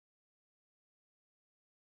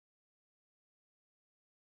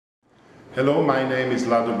Hello, my name is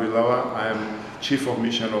Lado Gvilava. I am Chief of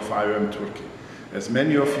Mission of IOM Turkey. As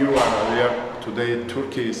many of you are aware, today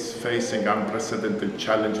Turkey is facing unprecedented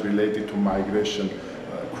challenge related to migration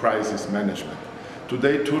crisis management.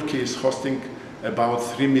 Today Turkey is hosting about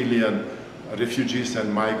 3 million refugees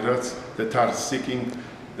and migrants that are seeking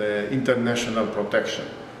the international protection.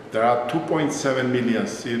 There are 2.7 million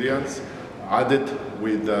Syrians added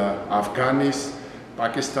with Afghanis,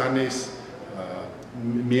 Pakistanis,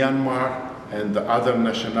 Myanmar and other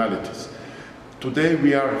nationalities. Today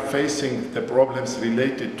we are facing the problems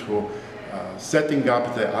related to setting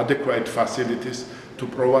up the adequate facilities to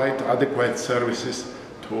provide adequate services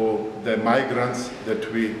to the migrants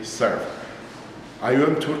that we serve.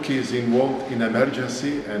 IOM Turkey is involved in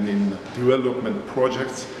emergency and in development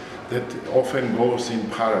projects that often goes in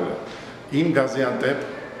parallel. In Gaziantep,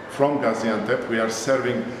 from Gaziantep, we are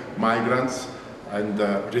serving migrants and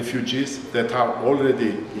refugees that are already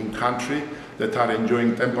in country, that are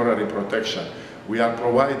enjoying temporary protection. We are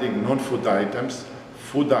providing non-food items,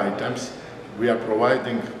 food items. We are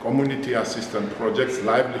providing community assistance projects,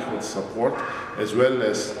 livelihood support, as well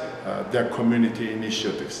as their community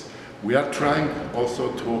initiatives. We are trying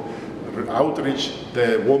also to outreach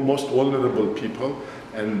the most vulnerable people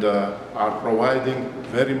and are providing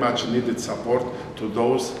very much needed support to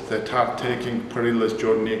those that are taking perilous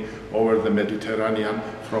journey over the Mediterranean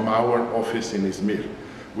from our office in Izmir.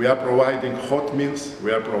 We are providing hot meals,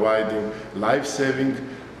 we are providing life-saving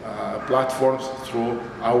platforms through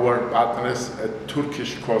our partners at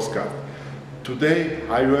Turkish Coast Guard. Today,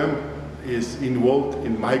 IOM is involved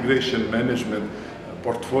in migration management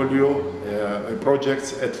portfolio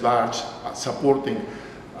projects at large, supporting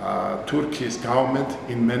Turkey's government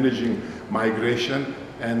in managing migration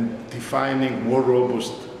and defining more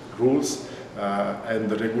robust rules and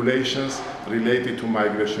regulations related to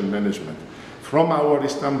migration management. From our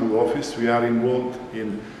Istanbul office, we are involved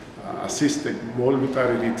in assisting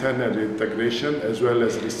voluntary return and reintegration as well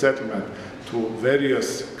as resettlement to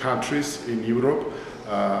various countries in Europe,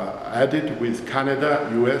 added with Canada,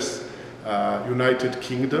 US, United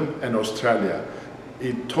Kingdom and Australia.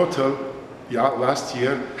 In total, last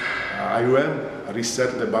year, IOM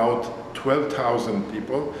resettled about 12,000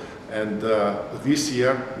 people, and this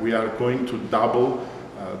year we are going to double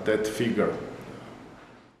that figure.